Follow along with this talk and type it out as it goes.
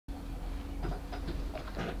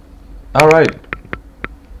Alright,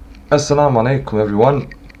 Assalamu alaikum everyone.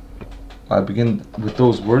 I begin with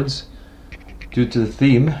those words due to the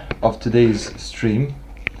theme of today's stream.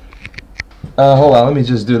 Hold on, let me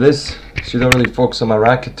just do this so you don't really focus on my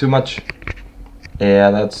racket too much.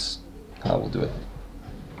 Yeah, that's how we'll do it.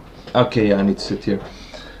 Okay, yeah, I need to sit here.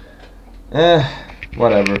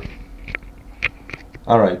 Whatever.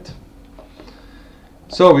 Alright.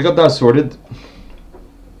 So, we got that sorted.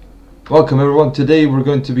 Welcome everyone. Today we're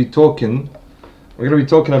going to be talking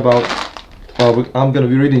about I'm going to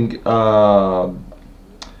be reading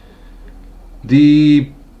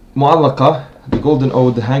the Mu'allaqa, the Golden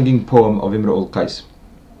Ode, the hanging poem of Imru'ul Qays.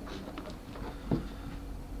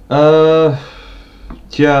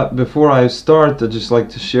 Yeah, before I start, I'd just like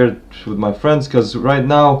to share it with my friends, because right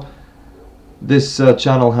now this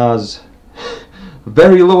channel has a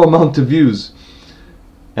very low amount of views,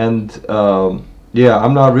 and yeah,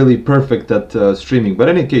 I'm not really perfect at streaming, but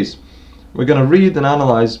in any case, we're gonna read and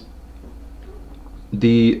analyze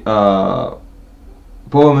the poem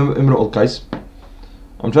Imru'ul Qays.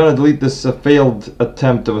 I'm trying to delete this failed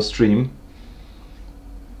attempt of a stream.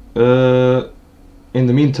 In the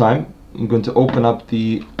meantime, I'm going to open up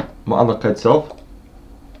the Mu'allaqa itself.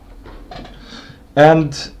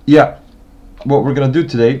 And yeah, what we're gonna do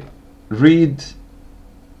today, read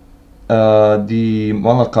the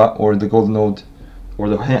Mu'allaqa, or the Golden Ode, or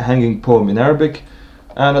the hanging poem in Arabic,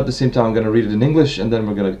 and at the same time I'm going to read it in English, and then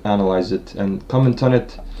we're going to analyze it and comment on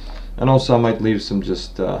it. And also I might leave some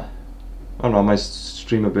just I don't know, I might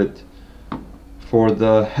stream a bit for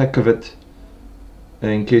the heck of it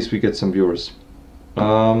in case we get some viewers.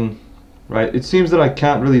 Right, it seems that I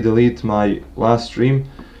can't really delete my last stream.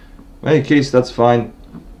 In any case, that's fine.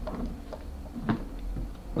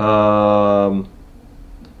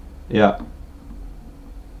 Yeah,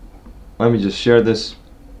 let me just share this.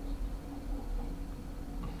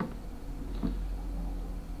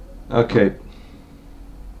 Okay.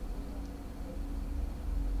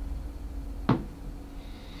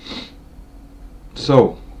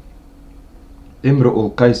 So,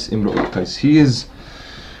 Imru'ul Qays. He is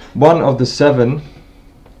one of the 7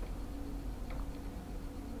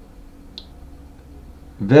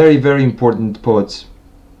 very, very important poets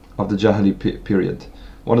of the Jahili period.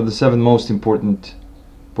 One of the 7 most important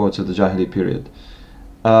poets of the Jahili period.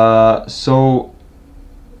 Right,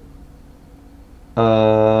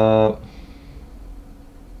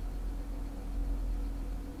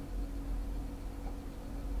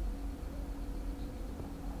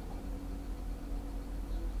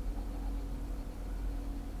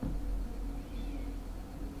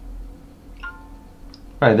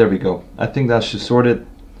 there we go. I think that should sort it.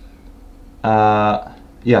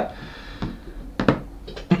 Yeah.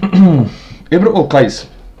 Imru'ul Qays,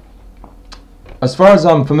 as far as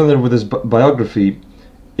I'm familiar with his biography,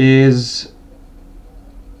 is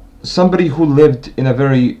somebody who lived in a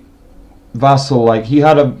very vassal, like he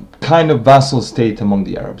had a kind of vassal state among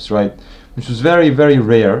the Arabs, right? Which was very, very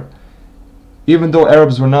rare. Even though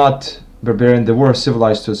Arabs were not barbarian, they were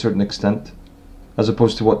civilized to a certain extent, as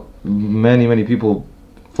opposed to what many, many people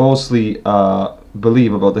falsely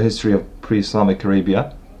believe about the history of pre-Islamic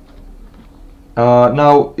Arabia.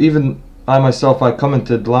 Now, even I myself, I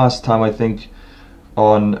commented last time, I think,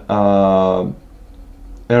 on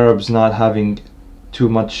Arabs not having too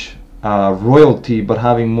much royalty, but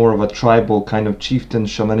having more of a tribal kind of chieftain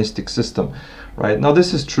shamanistic system, right? Now,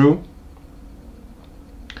 this is true.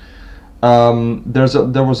 There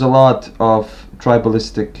was a lot of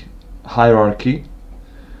tribalistic hierarchy,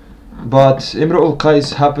 but Imru'ul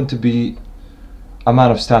Qays happened to be a man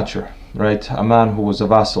of stature, right? A man who was a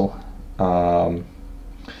vassal,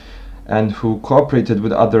 and who cooperated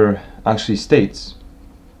with other actually states.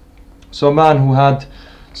 So a man who had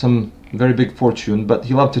some very big fortune, but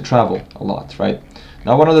he loved to travel a lot, right?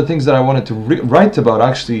 Now, one of the things that I wanted to write about,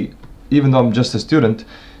 actually, even though I'm just a student,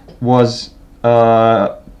 was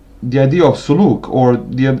the idea of suluk, or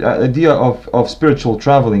the idea of spiritual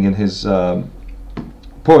traveling in his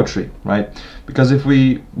poetry, right? Because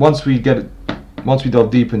once we delve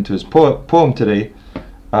deep into his poem today,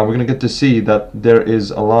 we're going to get to see that there is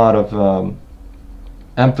a lot of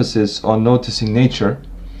emphasis on noticing nature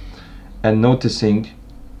and noticing,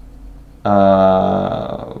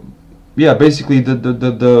 yeah, basically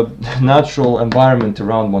the natural environment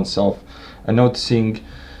around oneself, and noticing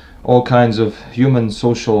all kinds of human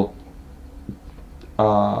social,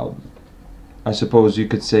 I suppose you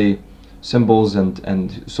could say, symbols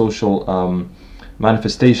and social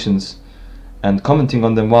manifestations, and commenting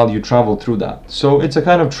on them while you travel through that. So it's a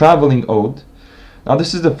kind of traveling ode. Now,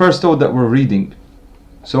 this is the first ode that we're reading,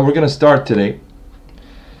 so we're going to start today.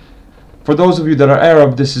 For those of you that are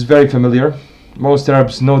Arab, this is very familiar. Most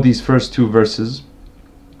Arabs know these first two verses.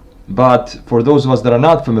 But for those of us that are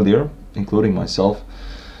not familiar, including myself,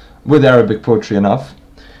 with Arabic poetry enough,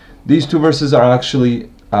 these two verses are actually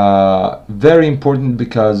very important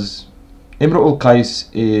because Imru'ul Qays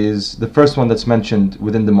is the first one that's mentioned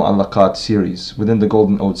within the Mu'allaqat series, within the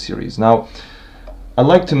Golden Ode series. Now, I'd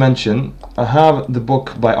like to mention, I have the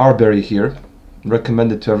book by Arbery here,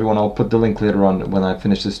 recommended to everyone. I'll put the link later on when I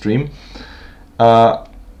finish the stream.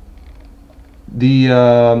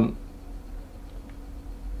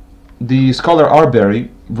 The scholar Arbery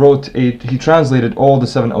he translated all the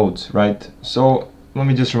 7 odes, right? So let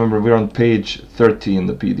me just remember, we're on page 30 in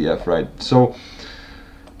the PDF, right? So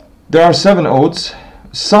there are 7 odes.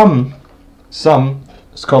 Some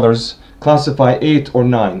scholars classify 8 or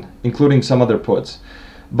 9, including some other poets.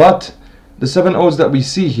 But the 7 odes that we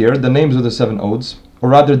see here, the names of the 7 odes, or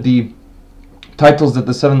rather the titles that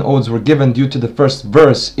the 7 odes were given due to the first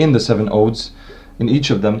verse in the 7 odes, in each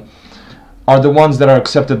of them, are the ones that are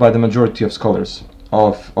accepted by the majority of scholars,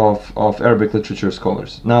 of Arabic literature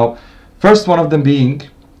scholars. Now, first one of them being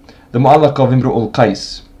the Mu'allaq of Imru'ul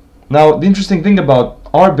Qays. Now, the interesting thing about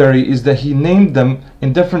Arbery is that he named them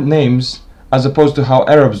in different names as opposed to how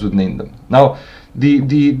Arabs would name them. Now, the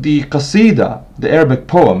qasida, the Arabic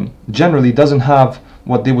poem, generally doesn't have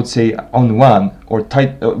what they would say unwan, or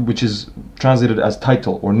which is translated as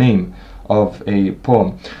title or name of a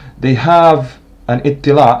poem. They have an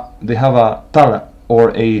ittila, they have a tala,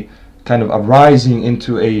 or a kind of a rising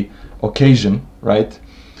into a occasion, right?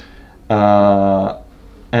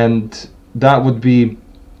 And that would be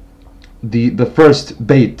the first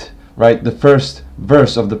bait, right? The first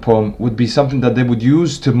verse of the poem would be something that they would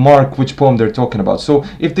use to mark which poem they're talking about. So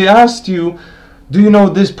if they asked you, do you know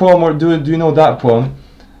this poem or do you know that poem?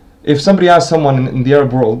 If somebody asked someone in the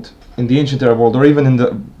Arab world, in the ancient Arab world, or even in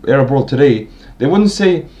the Arab world today, they wouldn't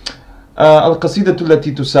say Al-Qasidatu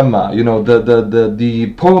Lati Tusamma, you know,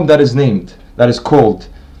 the poem that is named, that is called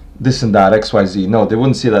this and that, XYZ. No, they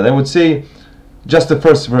wouldn't say that. They would say just the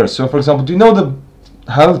first verse. So for example, do you know the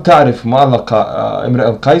Hal Ta'rif Mu'allaq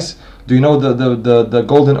Imru'ul Qays? Do you know the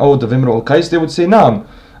Golden Ode of Imru'ul Qays? They would say, Naam,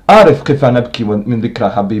 Arif Kifa Nabki min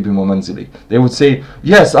Dhikra Habibi wa Manzili. They would say,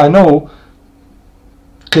 yes, I know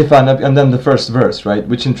Kifa Nabki, and then the first verse, right?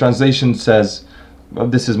 Which in translation says, well,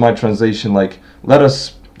 this is my translation, like, let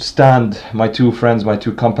us stand, my two friends, my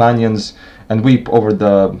two companions, and weep over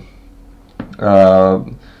the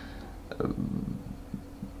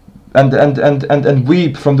and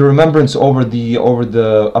weep from the remembrance over the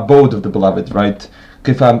abode of the beloved, right?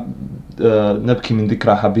 Kifa nabki min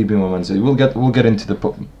dhikra habibi wa manzili. We'll get into the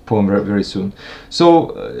poem very soon.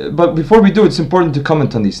 So, but before we do, it's important to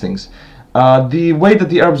comment on these things. The way that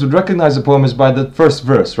the Arabs would recognize a poem is by the first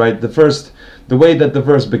verse, right? The way that the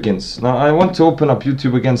verse begins. Now, I want to open up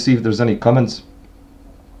YouTube again, see if there's any comments,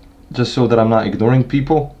 just so that I'm not ignoring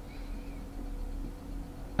people.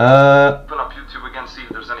 Open up YouTube again, see if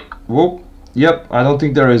there's any. Whoa. Yep, I don't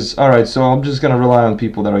think there is. Alright, so I'm just gonna rely on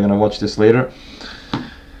people that are gonna watch this later.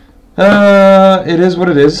 It is what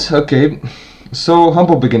it is. Okay, so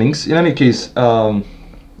humble beginnings. In any case,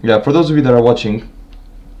 yeah, for those of you that are watching,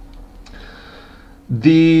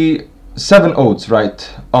 the 7 odes, right,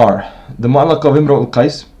 are the Mu'allaq of Imru'ul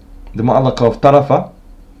Qays, the Mu'allaq of Tarafa,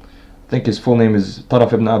 I think his full name is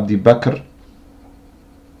Taraf ibn Abdi Bakr,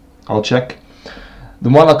 I'll check, the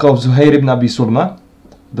Mu'allaq of Zuhair ibn Abi Sulma,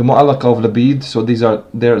 the Mu'allaq of Labid. So these are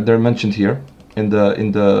they're mentioned here in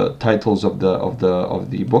the titles of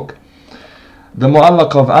the book. The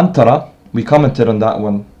Mu'allaq of Antara, we commented on that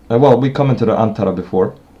one. Well, we commented on Antara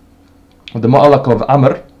before. The Mu'allaq of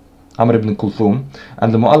Amr ibn Kulthum,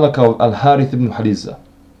 and the Mu'allaq of Al-Harith ibn Halizza.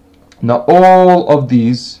 Now all of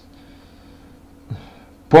these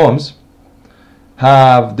poems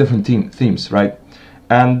have different themes, right?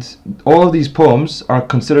 And all of these poems are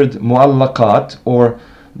considered mu'allaqat, or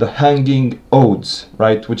the hanging odes,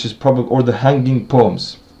 right? Which is probably, or the hanging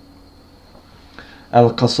poems.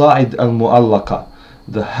 Al-Qasa'id al-Mu'allaqa,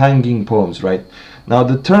 the hanging poems, right? Now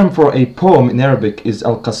the term for a poem in Arabic is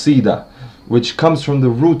al-Qasida, which comes from the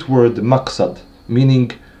root word maqsad,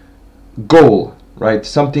 meaning goal, right?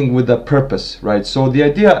 Something with a purpose, right? So the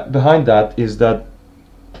idea behind that is that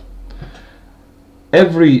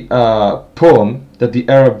every poem that the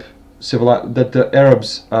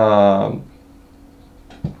Arabs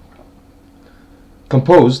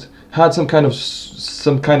composed had some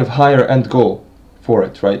kind of higher end goal for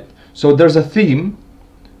it, right? So there's a theme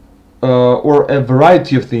or a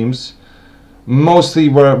variety of themes, mostly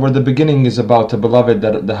where the beginning is about a beloved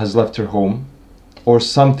that has left her home, or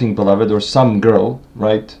something beloved, or some girl,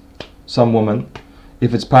 right? Some woman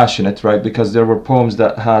if it's passionate, right? Because there were poems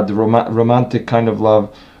that had romantic kind of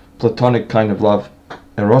love, platonic kind of love,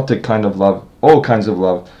 erotic kind of love, all kinds of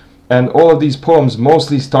love. And all of these poems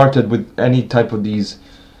mostly started with any type of these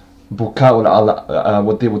buka,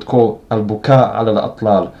 what they would call al-buka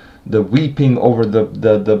al-atlal, the weeping over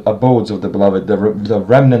the abodes of the beloved, the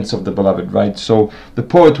remnants of the beloved, right? So the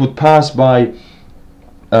poet would pass by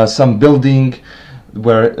some building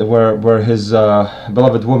where his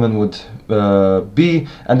beloved woman would be,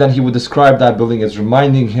 and then he would describe that building as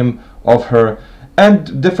reminding him of her.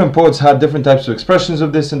 And different poets had different types of expressions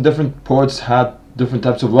of this, and different poets had different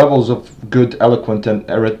types of levels of good, eloquent, and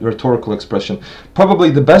rhetorical expression.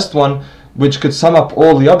 Probably the best one, which could sum up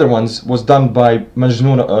all the other ones, was done by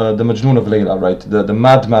Majnun, the Majnun of Layla, right? The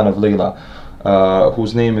madman of Layla,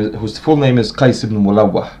 whose full name is Qays ibn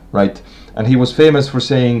Mulawwah, right? And he was famous for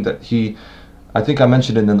saying that I think I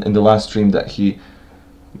mentioned in the last stream, that he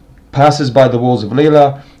passes by the walls of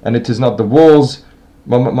Layla, and it is not the walls,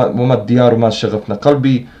 you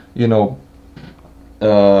know,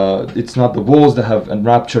 it's not the walls that have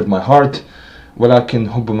enraptured my heart, ولكن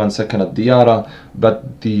حب من سكن الديار, but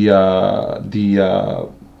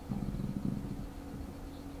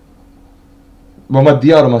وما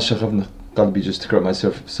الديار ما شغفنا قلبي, just to correct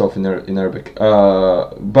myself in Arabic,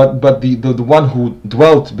 but the one who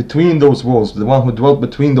dwelt between those walls, the one who dwelt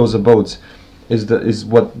between those abodes, is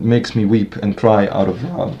what makes me weep and cry out of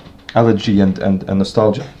elegy and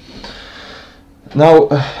nostalgia. Now,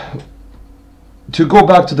 to go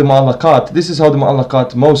back to the mu'allaqat, this is how the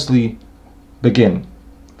mu'allaqat mostly begin,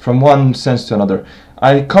 from one sense to another.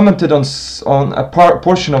 I commented on a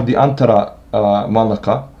portion of the Antara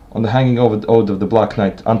mu'allaqa, on the hanging ode of the Black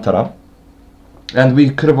Knight Antara, and we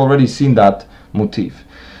could have already seen that motif.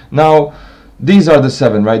 Now, these are the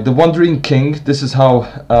 7, right? The Wandering King, this is how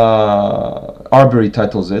Arbery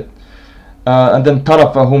titles it. And then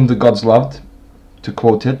Tarafa, whom the gods loved, to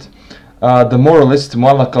quote it. The Moralist,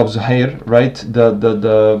 Mu'allaq of Zuhair, right?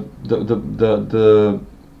 The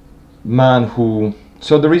man who...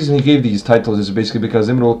 So the reason he gave these titles is basically because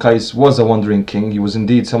Imru'ul Qays was a wandering king. He was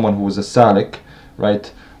indeed someone who was a salik,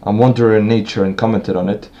 right? A wanderer in nature, and commented on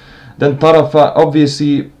it. Then Tarafa,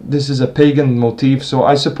 obviously this is a pagan motif, so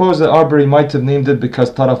I suppose that Arbery might have named it because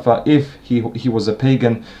Tarafa, if he was a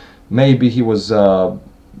pagan, maybe he was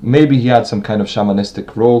maybe he had some kind of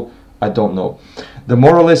shamanistic role, I don't know. The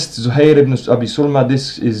Moralist, Zuhair ibn Abi Sulma,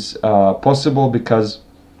 this is possible because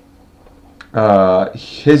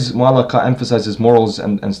his mu'allaqa emphasizes morals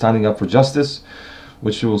and standing up for justice,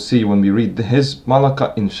 which you will see when we read his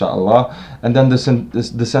mu'allaqa, inshallah. And then the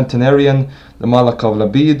Centenarian, the mu'allaqa of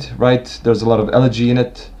Labid, right? There's a lot of elegy in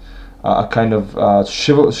it, a kind of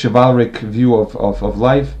chivalric view of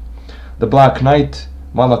life. The Black Knight,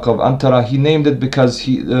 mu'allaqa of Antara, he named it because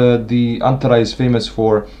the Antara is famous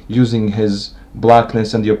for using his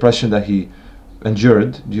blackness and the oppression that he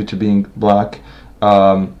endured due to being black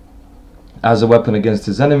as a weapon against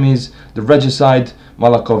his enemies. The Regicide,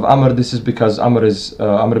 mu'allaqa of Amr, this is because Amr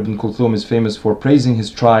ibn Kulthum is famous for praising his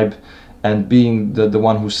tribe and being the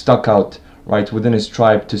one who stuck out, right, within his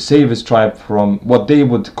tribe to save his tribe from what they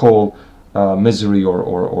would call misery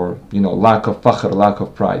or you know, lack of fakhr, lack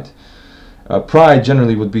of pride. Pride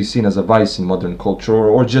generally would be seen as a vice in modern culture,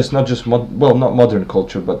 or just not modern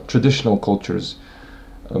culture, but traditional cultures,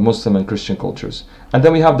 Muslim and Christian cultures. And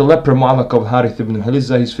then we have the leper mu'allaqa of Harith ibn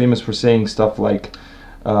Halizza. He's famous for saying stuff like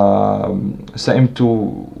Sa'imtu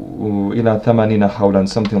ila thamanina hawlan,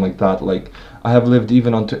 something like that, like I have lived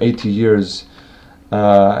even unto 80 years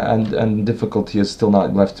and difficulty is still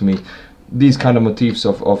not left to me. These kind of motifs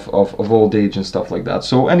of old age and stuff like that.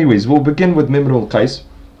 So anyways, we'll begin with Imru'ul Qays.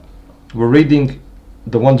 We're reading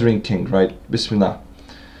The Wandering King, right? Bismillah.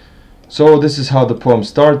 So this is how the poem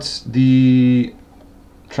starts. The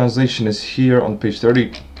translation is here on page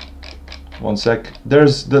 30. One sec.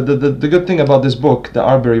 There's the good thing about this book that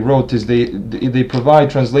Arbery wrote is they provide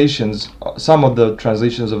translations, some of the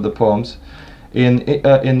translations of the poems in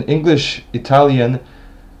English, Italian,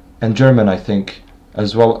 and German, I think,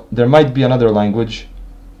 as well. There might be another language.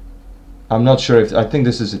 I'm not sure if I think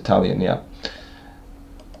this is Italian. Yeah.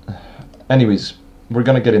 Anyways, we're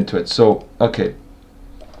gonna get into it. So, okay,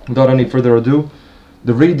 without any further ado,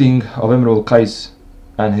 the reading of Imru'ul Qays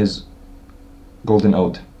and his golden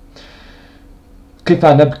ode. كيف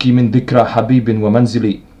نبكي من ذكرى حبيب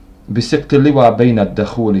ومنزلي بسقط اللوى بين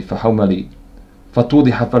الدخول فحوملي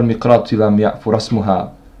فتوضح فالمقراط لم يعف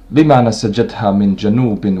رسمها لما نسجتها من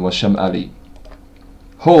جنوب وشمالي.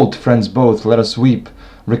 Hold, friends both, let us weep,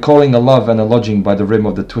 recalling a love and a lodging by the rim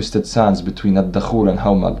of the twisted sands between الدخول and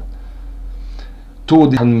Hawmal.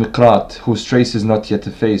 توضح المقراط, whose trace is not yet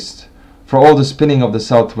effaced, for all the spinning of the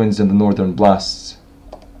south winds and the northern blasts.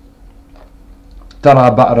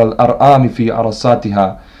 ترى بأر الأرآم في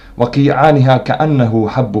عرصاتها وقيعانها كأنه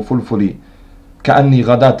حب فلفل كأني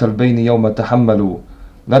غداة البين يوم تحمل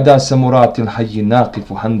لدى سمرات الحي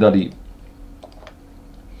ناقف حنظلي.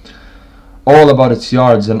 All about its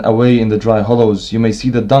yards and away in the dry hollows you may see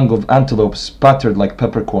the dung of antelopes spattered like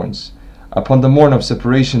peppercorns. Upon the morn of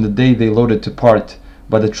separation, the day they loaded to part,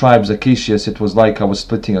 by the tribe's acacias it was like I was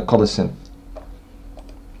splitting a colocynth.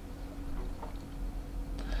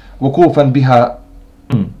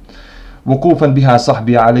 وقوفا بها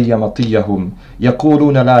صحبي علي مطيهم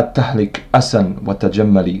يقولون لا تهلك أسا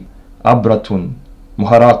وتجملي عبرة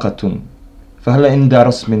مهراقة فهل عند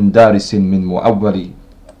رسم دارس من مؤولي.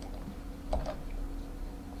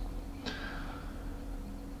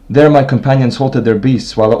 There my companions halted their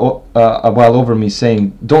beasts while over me,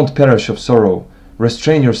 saying, "Don't perish of sorrow,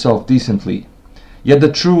 restrain yourself decently." Yet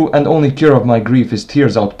the true and only cure of my grief is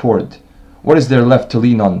tears outpoured. What is there left to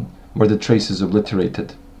lean on where the trace is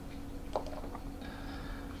obliterated?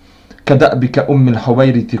 كدأبك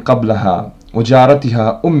الحويرث قبلها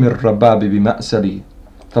وجارتها الرباب بمأسلي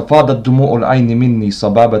ففاضت دموع العين مني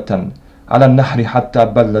صبابة على النحر حتى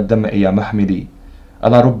بل دمعي محملي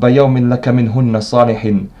ألا رب يوم لك منهن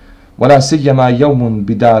صالح ولا سيما يوم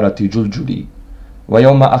بدارة جلجلي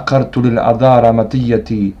ويوم أقرت للأذار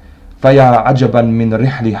متيتي فيا عجبا من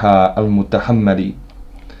رحلها المتحمل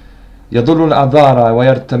يضل الأذار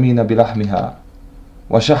ويرتمين بلحمها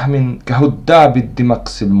وشحم كهداب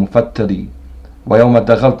الدمقس المفتل ويوم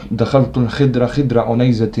دخلت الخدر خدر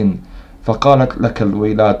عنيزة فقالت لك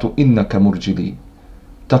الويلات إنك مرجلي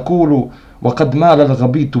تقول وقد مال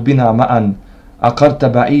الغبيط بنا معا عقرت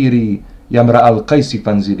بعيري يا امرأ القيس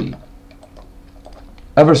فانزلي.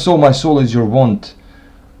 Ever so my soul is your wont,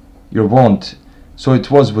 so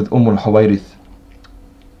it was with Al-Huwayrith.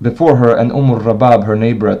 Before her and Rabab her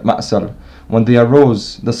neighbor at Ma'sal, when they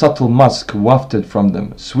arose, the subtle musk wafted from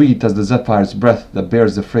them, sweet as the zephyr's breath that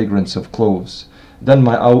bears the fragrance of cloves. Then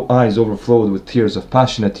my eyes overflowed with tears of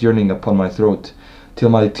passionate yearning upon my throat, till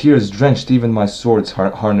my tears drenched even my sword's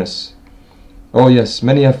harness. Oh yes,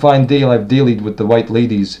 many a fine day I've dallied with the white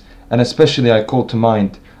ladies, and especially I call to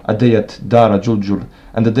mind a day at Dara Juljul,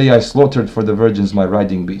 and the day I slaughtered for the virgins my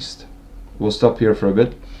riding beast. We'll stop here for a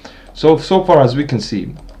bit. So far as we can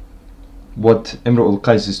see, what Imru'ul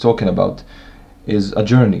Qays is talking about is a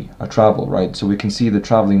journey, a travel, right? So we can see the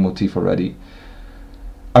traveling motif already.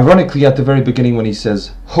 Ironically, at the very beginning when he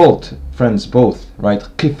says, halt, friends both, right?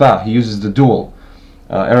 Qifa, he uses the dual.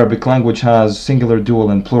 Arabic language has singular, dual,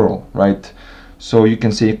 and plural, right? So you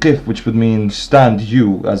can say qif, which would mean stand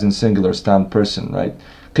you, as in singular, stand person, right?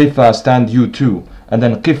 Qifa, stand you too. And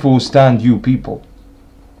then qifu, stand you people.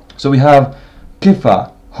 So we have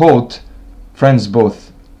qifa, halt, friends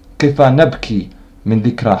both. Qifa nabki min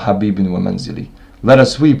dhikra habibin wa manzili. Let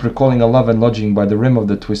us weep, recalling a love and lodging by the rim of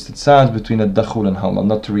the twisted sands between ad-dakhul and Halma.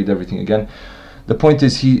 Not to read everything again. The point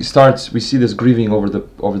is, he starts. We see this grieving over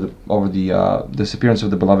the disappearance of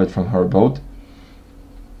the beloved from her abode,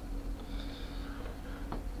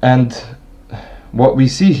 and what we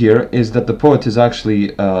see here is that the poet is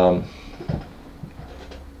actually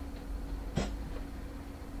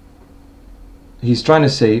he's trying to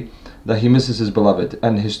say that he misses his beloved,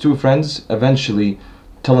 and his two friends eventually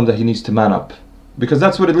tell him that he needs to man up, because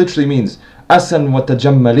that's what it literally means. Asan wa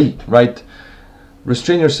tajammali, right?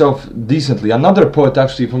 Restrain yourself decently. Another poet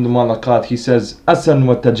actually from the Malaqat, he says asan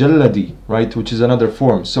wa tajalladi, right, which is another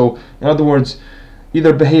form. So in other words,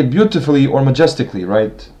 either behave beautifully or majestically,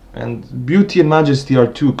 right? And beauty and majesty are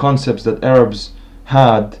two concepts that Arabs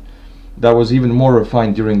had that was even more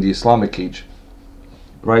refined during the Islamic age,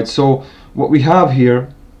 right? So what we have here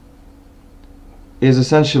is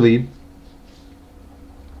essentially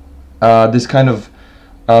this kind of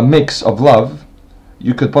mix of love.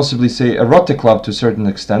 You could possibly say erotic love to a certain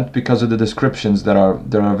extent because of the descriptions that are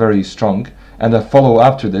very strong and that follow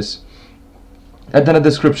after this, and then a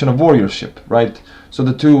description of warriorship, right? So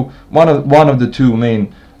the two, one of the two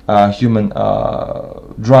main human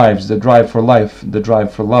drives, the drive for life, the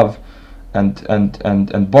drive for love, and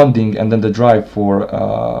bonding, and then the drive for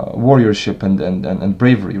warriorship and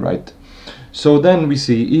bravery, right? So then we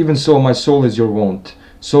see, even so my soul is your wont,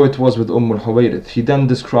 so it was with Al-Huwayrith. He then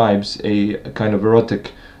describes a kind of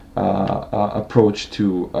erotic approach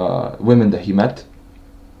to women that he met,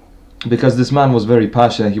 because this man was very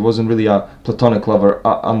passionate. He wasn't really a platonic lover,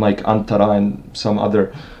 unlike Antara and some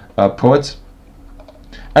other poets.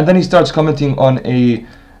 And then he starts commenting on a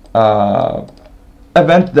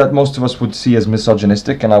event that most of us would see as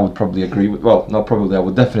misogynistic, and I would probably agree with, well, not probably, I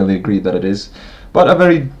would definitely agree that it is, but a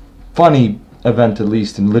very funny event, at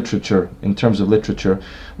least in literature, in terms of literature,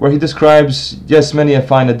 where he describes, yes, many a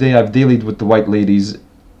fine a day I've dallied with the white ladies,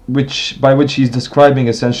 by which he's describing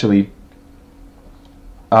essentially,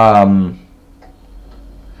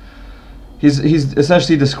 he's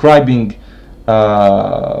essentially describing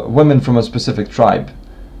women from a specific tribe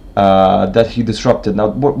that he disrupted. Now,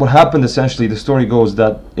 what happened essentially, the story goes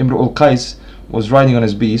that Imru'ul Qays was riding on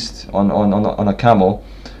his beast, on a camel,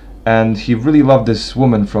 and he really loved this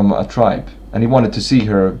woman from a tribe, and he wanted to see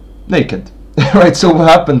her naked. Right, so what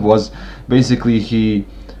happened was, basically, he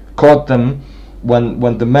caught them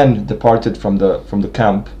when the men departed from the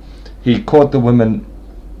camp. He caught the women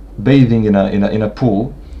bathing in a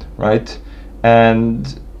pool, right?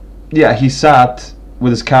 And yeah, he sat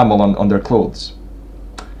with his camel on their clothes.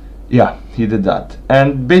 Yeah, he did that,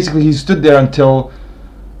 and basically he stood there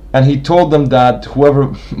and he told them that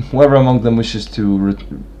whoever among them wishes to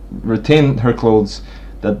retain her clothes,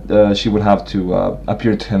 that she would have to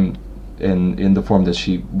appear to him in the form that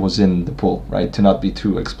she was in the pool, right? To not be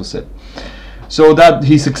too explicit. So that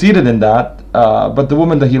he succeeded in that, but the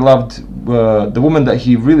woman that he loved, the woman that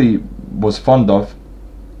he really was fond of,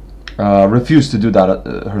 refused to do that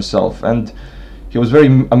herself, and he was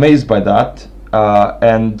very amazed by that,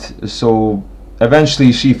 and so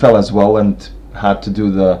eventually she fell as well and had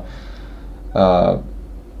to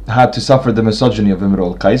suffer the misogyny of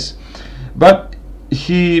Imru'ul Qays. But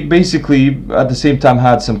he basically at the same time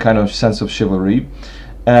had some kind of sense of chivalry,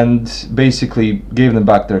 and basically gave them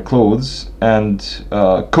back their clothes, and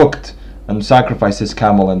cooked and sacrificed his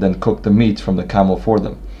camel, and then cooked the meat from the camel for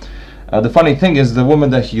them. The funny thing is, the woman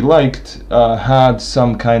that he liked had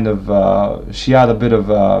some kind of, she had a bit of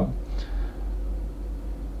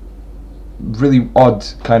really odd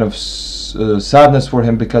kind of sadness for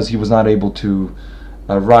him, because he was not able to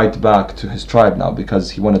ride back to his tribe now,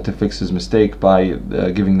 because he wanted to fix his mistake by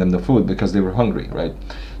giving them the food, because they were hungry, right?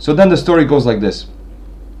 So then the story goes like this.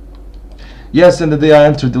 Yes, and the day I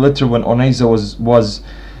entered the litter when Oneza was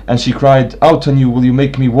and she cried, "Out on you, will you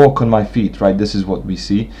make me walk on my feet?" Right, this is what we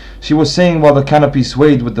see. She was saying while the canopy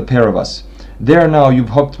swayed with the pair of us, "There now, you've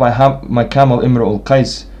hooked my camel Imru'ul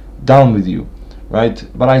Qays down with you." Right,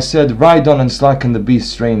 but I said, "Ride on and slacken the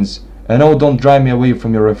beast's reins, and oh, don't drive me away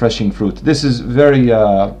from your refreshing fruit." This is very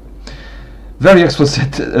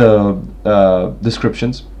explicit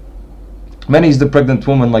descriptions. Many is the pregnant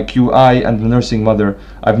woman like you, I, and the nursing mother,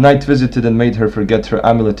 I've night visited and made her forget her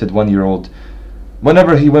amuleted 1-year-old.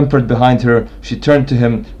 Whenever he whimpered behind her, she turned to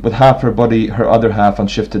him with half her body, her other half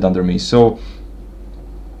unshifted under me. So,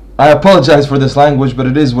 I apologize for this language, but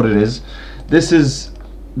it is what it is. This is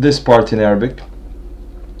this part in Arabic.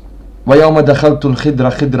 ويوم دخلت الخدر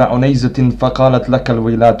خدر عنيزة فقالت لك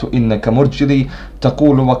الويلات إنك مرجلي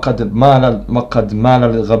تقول وقد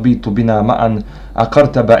مال الغبيط بنا معا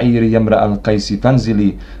عقرت بعيري يمرأ القيس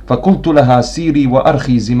فانزلي فقلت لها سيري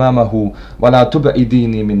وأرخي زمامه ولا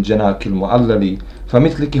تبعديني من جناك المعلل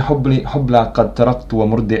فمثلك حبلى قد تركت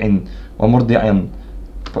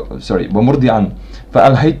ومرضعا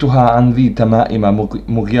فألهيتها عن ذي تمائم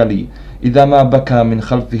مغيلي إذا ما بكى من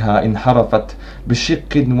خلفها انحرفت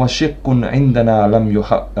بشق وشق عندنا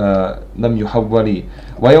لم يحول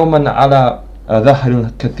ويوما على ظهر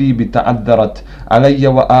الكثيب تعذرت علي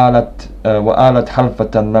وآلت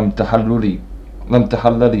حلفة لم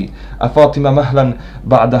تحللي أفاطمة مهلا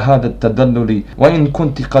بعد هذا التدلل وإن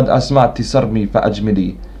كنت قد أسمعت صرمي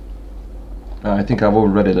فأجملي. I think I've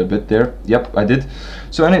overread it a bit there. Yep, I did.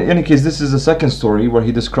 So in any case, this is the second story where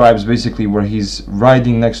he describes basically where he's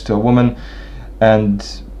riding next to a woman,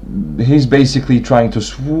 and he's basically trying to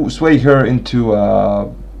sway her into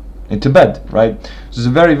bed, right? So it's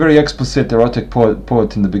a very, very explicit erotic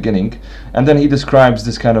poet in the beginning, and then he describes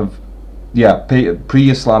this kind of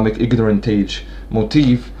pre-Islamic ignorant age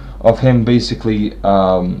motif of him basically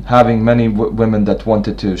having many women that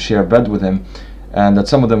wanted to share bed with him, and that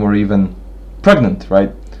some of them were even pregnant,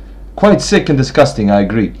 right? Quite sick and disgusting, I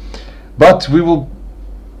agree. But we will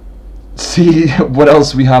see what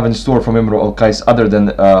else we have in store from Imru'ul Qays other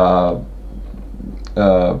than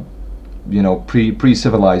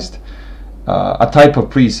pre-civilized, a type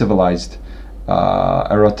of pre-civilized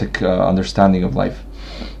erotic understanding of life.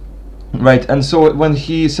 Right, and so when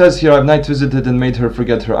he says here, I've night visited and made her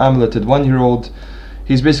forget her amuleted 1-year-old,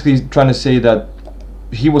 he's basically trying to say that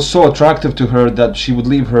he was so attractive to her that she would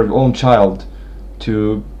leave her own child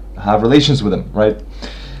to have relations with him, right?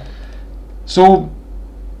 So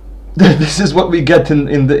this is what we get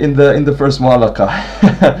in the first mu'allaqah.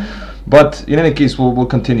 But in any case, we'll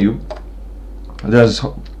continue. There's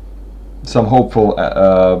some hopeful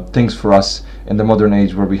things for us in the modern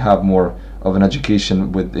age where we have more of an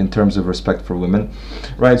education with in terms of respect for women,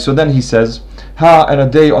 right? So then he says, ha, and a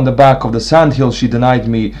day on the back of the sandhill she denied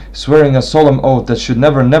me, swearing a solemn oath that should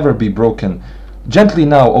never be broken. Gently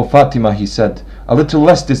now, O Fatima, he said, a little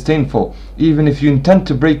less disdainful. Even if you intend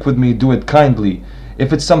to break with me, do it kindly.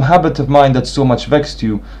 If it's some habit of mine that so much vexed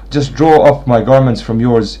you, just draw off my garments from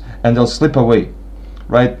yours and they'll slip away,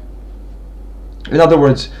 right? In other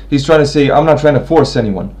words, he's trying to say, I'm not trying to force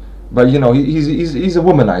anyone, but you know, he's a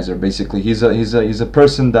womanizer basically. He's a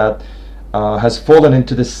person that has fallen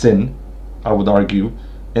into this sin, I would argue,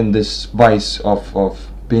 in this vice of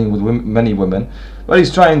being with many women, but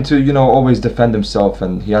he's trying to, you know, always defend himself,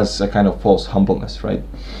 and he has a kind of false humbleness, right?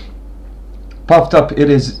 Puffed up,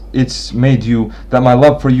 it's made you that my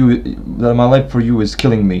love for you is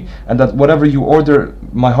killing me, and that whatever you order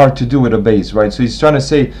my heart to do, it obeys, right? So he's trying to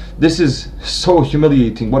say, this is so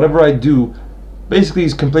humiliating. Whatever I do, basically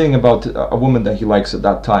he's complaining about a woman that he likes at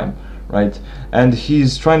that time, right? And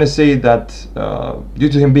he's trying to say that due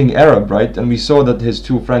to him being Arab, right? And we saw that his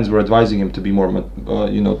two friends were advising him to be more,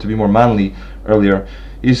 to be more manly earlier.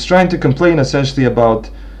 He's trying to complain essentially about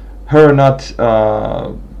her not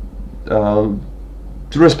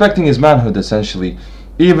to respecting his manhood, essentially,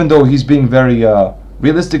 even though he's being very,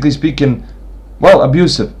 realistically speaking, well,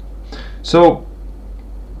 abusive. So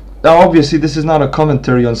now, obviously, this is not a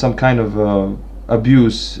commentary on some kind of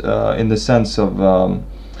abuse in the sense of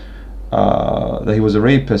that he was a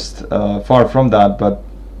rapist. Far from that, but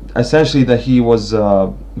essentially that he was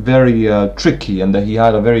very tricky, and that he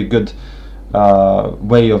had a very good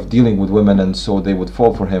way of dealing with women, and so they would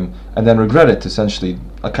fall for him and then regret it, essentially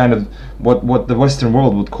a kind of what the Western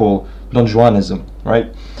world would call Don Juanism,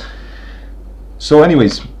 right? So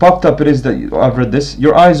anyways, popped up it is that I've read this.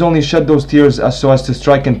 Your eyes only shed those tears so as to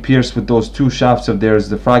strike and pierce with those two shafts of theirs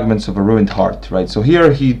the fragments of a ruined heart, right? So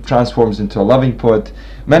here he transforms into a loving poet.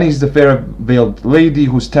 Many's the fair veiled lady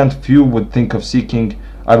whose tent few would think of seeking.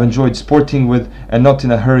 I've enjoyed sporting with, and not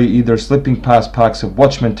in a hurry either, slipping past packs of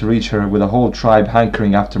watchmen to reach her, with a whole tribe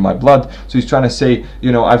hankering after my blood. So he's trying to say,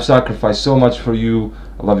 you know, I've sacrificed so much for you,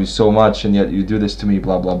 I love you so much, and yet you do this to me,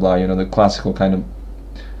 blah blah blah, you know, the classical kind of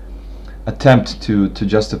attempt to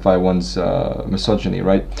justify one's misogyny,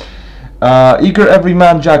 right? Eager every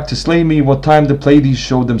man Jack to slay me, what time the Pleiades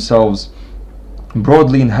showed themselves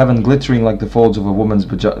broadly in heaven, glittering like the folds of a woman's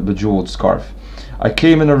bejeweled scarf. I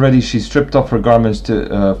came in already, she stripped off her garments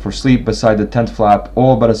for sleep beside the tent flap,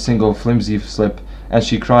 all but a single flimsy slip, and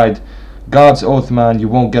she cried, God's oath, man, you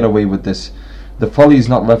won't get away with this. The folly's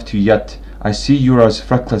not left you yet. I see you're as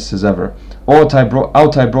freckless as ever. Out I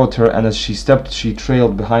brought her, and as she stepped, she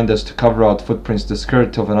trailed behind us to cover out footprints the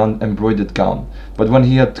skirt of an unembroidered gown. But when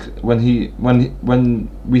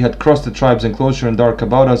we had crossed the tribe's enclosure and dark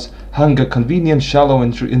about us hung a convenient, shallow,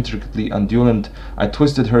 intricately undulant, I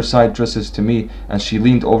twisted her side dresses to me, and she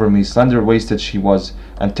leaned over me. Slender-waisted she was,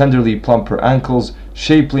 and tenderly plump her ankles,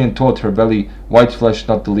 shapely and taut her belly, white flesh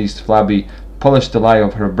not the least flabby, polished the lie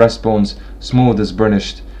of her breastbones, smooth as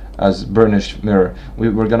burnished mirror.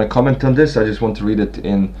 We're going to comment on this. I just want to read it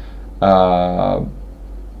in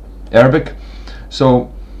Arabic.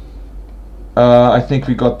 So I think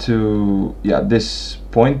we got to this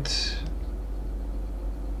point.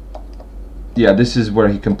 This is where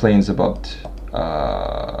he complains about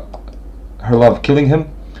her love killing him.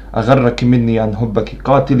 أغرك مني عن حبك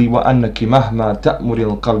قاتلي وأنك مهما تأمر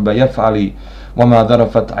القلب يفعلي وما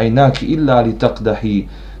ذرفت عيناك إلا لتقدحي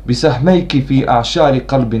بسهميك في أعشار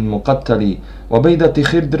قلب مقتل وبيضة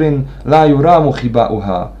خضر لا يرام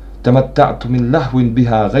خباؤها تمتعت من لهو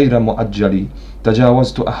بها غير مؤجل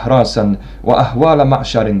تجاوزت أحراسا وأهوال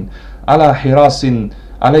معشر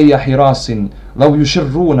علي حراس لو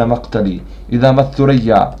يشرون مقتلي إذا ما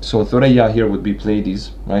الثريا. So Thuraya here would be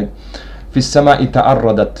Pleiades, right? في السماء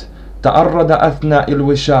تعرض أثناء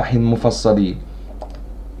الوشاح المفصل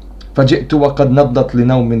فجئت وقد نضت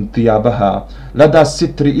لنوم ثيابها لدى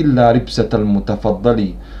الستر إلا ربسة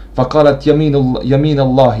المتفضل فقالت يمين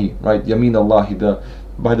الله, right? يمين الله,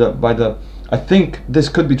 by the I think this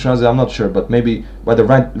could be translated, I'm not sure, but maybe by the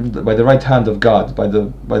right hand of God, by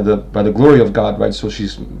the glory of God, right? So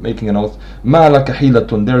she's making an oath. ما لك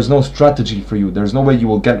حيلة, there is no strategy for you, there is no way you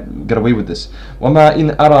will get away with this. وما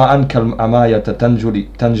إن أرى عنك الأماية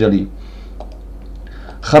تنجلي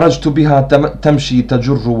خرجت بها تمشي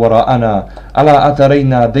تجر وراءنا على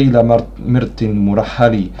أثرينا ذيل مرت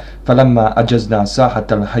مرحل فلما أجزنا ساحة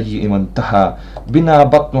الحي وانتهى بنا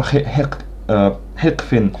بطن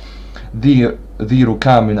حقف ذي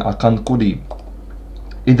ركام أقنقلي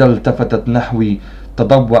إذا التفتت نحوي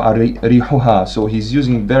تضوع ريحها. So he's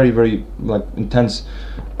using very like intense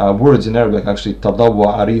words in Arabic actually.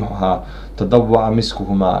 تضوع ريحها, تضوع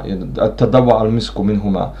مسكهما, تضوع المسك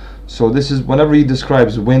منهما. So this is whenever he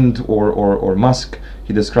describes wind or musk,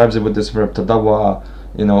 he describes it with this verb تضوع,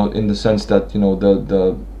 you know, in the sense that, you know,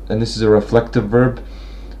 the and this is a reflective verb.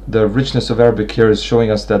 The richness of Arabic here is showing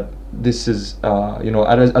us that this is you know,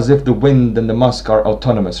 as if the wind and the musk are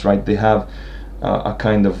autonomous, right? They have a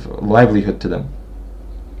kind of livelihood to them.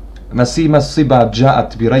 مسيم الصبا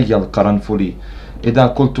جاءت بري القرنفل إذا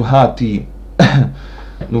قلت هاتي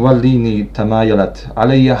نوليني تمايلت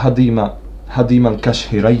علي هضيم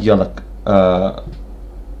الكشه ري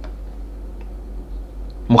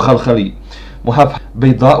مخلخلي محف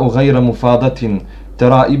بيضاء غير مفاضة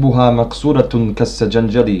ترائبها مقصورة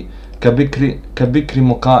كالسجنجل كبكر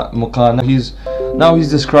مقانة. Now he's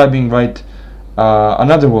describing, right,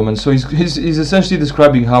 another woman. So he's essentially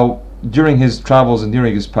describing how during his travels and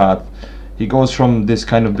during his path he goes from this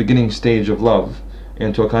kind of beginning stage of love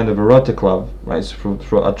into a kind of erotic love, right? So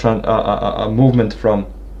from a movement from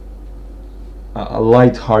a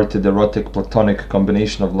light-hearted erotic platonic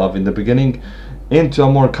combination of love in the beginning into a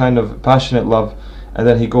more kind of passionate love, and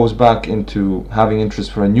then he goes back into having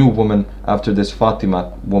interest for a new woman after this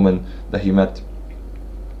Fatima woman that he met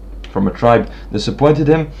from a tribe disappointed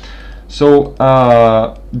him. So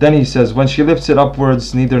then he says, when she lifts it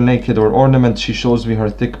upwards, neither naked or ornament, she shows me her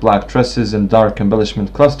thick black tresses and dark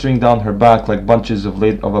embellishment clustering down her back like bunches of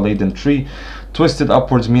a laden tree. Twisted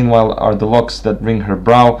upwards meanwhile are the locks that ring her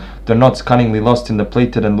brow, their knots cunningly lost in the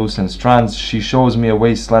plaited and loosened strands. She shows me a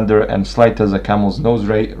waist slender and slight as a camel's nose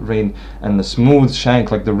rein, and a smooth shank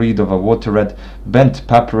like the reed of a water red bent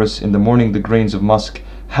papyrus. In the morning the grains of musk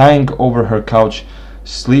hang over her couch,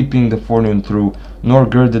 sleeping the forenoon through, nor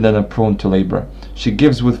girded and prone to labor. She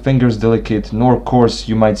gives with fingers delicate, nor coarse,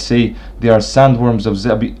 you might say they are sandworms of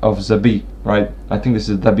zabi, right? I think this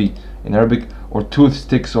is dabi in Arabic, or tooth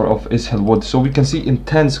sticks or of ishal wood. So we can see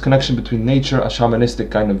intense connection between nature, a shamanistic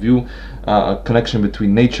kind of view, a connection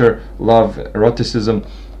between nature, love, eroticism,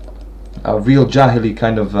 a real jahili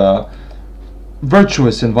kind of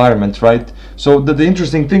virtuous environment, right? So the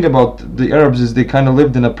interesting thing about the Arabs is they kind of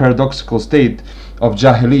lived in a paradoxical state of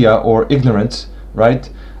jahiliyyah or ignorance, right?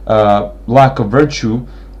 Lack of virtue,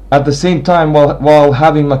 at the same time while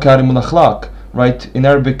having makarimul akhlaq, right? In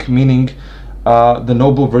Arabic meaning the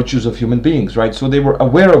noble virtues of human beings, right? So they were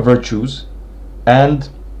aware of virtues, and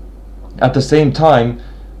at the same time,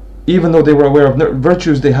 even though they were aware of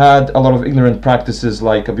virtues, they had a lot of ignorant practices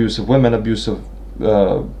like abuse of women, abuse of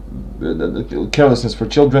carelessness for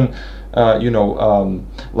children, you know,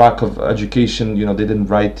 lack of education. You know, they didn't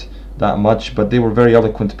write that much, but they were very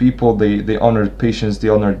eloquent people. They honored patience, they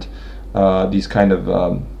honored these kind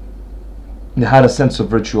of they had a sense of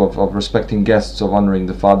virtue of respecting guests, of honoring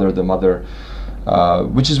the father, the mother,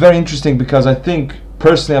 which is very interesting, because I think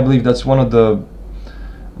personally I believe that's one of the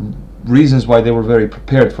reasons why they were very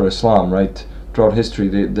prepared for Islam, right? Throughout history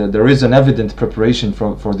there is an evident preparation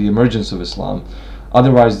for the emergence of Islam.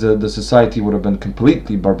 Otherwise the society would have been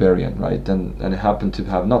completely barbarian, right? And it happened to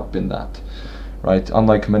have not been that, right?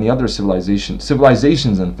 Unlike many other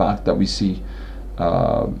civilizations in fact that we see,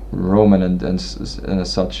 Roman and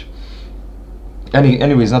as such.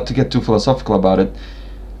 Anyways, not to get too philosophical about it,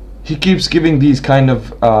 he keeps giving these kind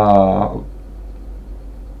of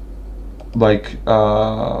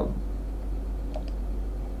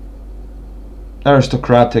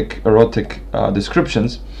aristocratic, erotic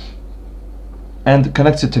descriptions, and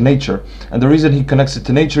connects it to nature. And the reason he connects it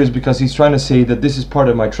to nature is because he's trying to say that this is part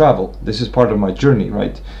of my travel, this is part of my journey,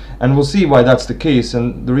 right? And we'll see why that's the case.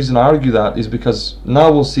 And the reason I argue that is because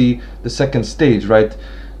now we'll see the second stage, right?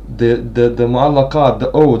 The mu'allaqat,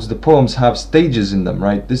 the odes, the poems have stages in them,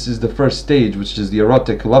 right? This is the first stage, which is the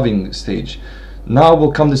erotic loving stage. Now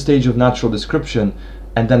will come the stage of natural description,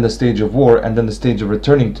 and then the stage of war, and then the stage of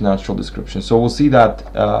returning to natural description. So we'll see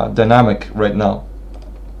that dynamic right now.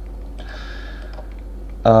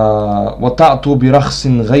 وَتَعْطُ بِرَخْصٍ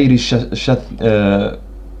غَيْرِ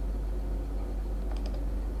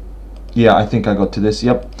yeah, I think I got to this.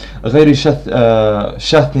 Yep. غير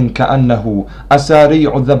شث كأنه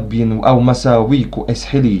أساريع ذب أو مساويك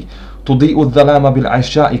اسحلي تضيء الظلام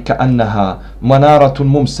بالعشاء كأنها منارة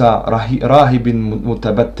ممسى راهب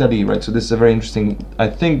متبتلي. Right, so this is a very interesting, I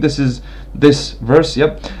think this is this verse.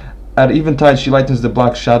 Yep. At eventide she lightens the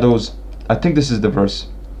black shadows. I think this is the verse.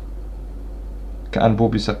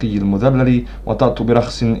 كأنبوب سقي المذلل وتعطو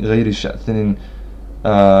برخص غير شث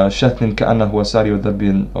شثن كأنه ساري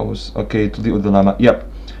ذب. Okay, تضيء الظلام. Yep.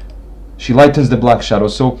 She lightens the black shadow.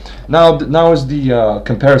 So now is the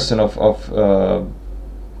comparison of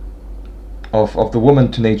of the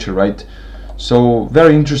woman to nature, right? So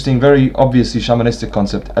very interesting, very obviously shamanistic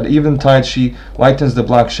concept. At eventide she lightens the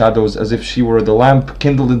black shadows as if she were the lamp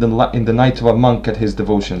kindled in the night of a monk at his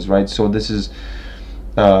devotions, right? So this is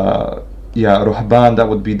ruhban, that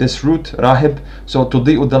would be this root, rahib. So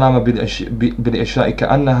تضيء الظلام بالإشراء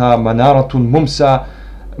كأنها منارة ممسى,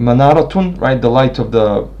 manaratun, right? The light of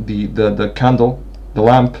the candle, the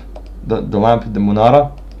lamp, the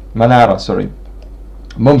manara, sorry,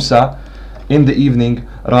 mumsa, in the evening,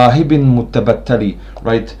 rahibin mutabattali,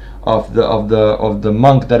 right, of the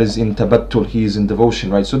monk that is in tabattul, he is in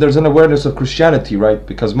devotion, right? So there's an awareness of Christianity, right?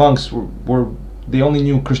 Because monks were they only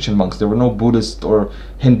knew Christian monks. There were no Buddhist or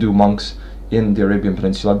Hindu monks in the Arabian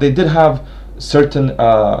Peninsula. They did have certain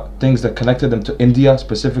things that connected them to India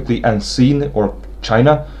specifically, and Sin or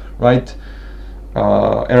China, right?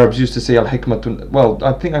 Arabs used to say al-hikmatun. Well,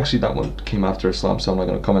 I think actually that one came after Islam, so I'm not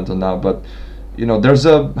going to comment on that. But you know, there's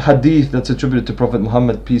a hadith that's attributed to Prophet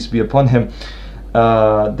Muhammad, peace be upon him,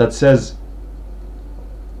 that says,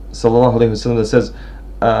 sallallahu alaihi wasallam, that says,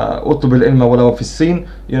 "Utlub al-ilma walau fi Sin."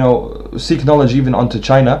 You know, seek knowledge even unto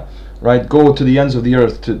China, right? Go to the ends of the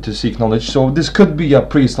earth to seek knowledge. So this could be a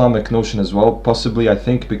pre-Islamic notion as well, possibly, I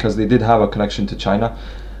think, because they did have a connection to China,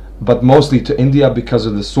 but mostly to India because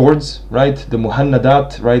of the swords, right? The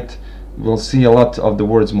muhannadat, right? We'll see a lot of the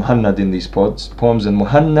words muhannad in these poems, and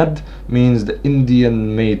muhannad means the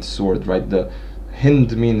Indian-made sword, right? The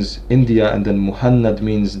Hind means India, and then muhannad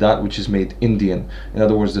means that which is made Indian. In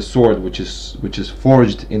other words, the sword which is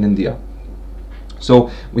forged in India.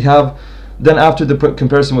 So we have, then after the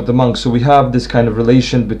comparison with the monks, so we have this kind of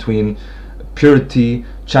relation between purity,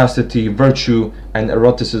 chastity, virtue, and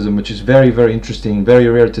eroticism, which is very, very interesting, very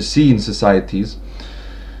rare to see in societies.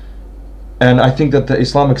 And I think that the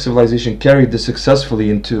Islamic civilization carried this successfully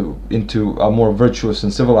into a more virtuous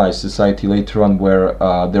and civilized society later on, where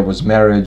there was marriage,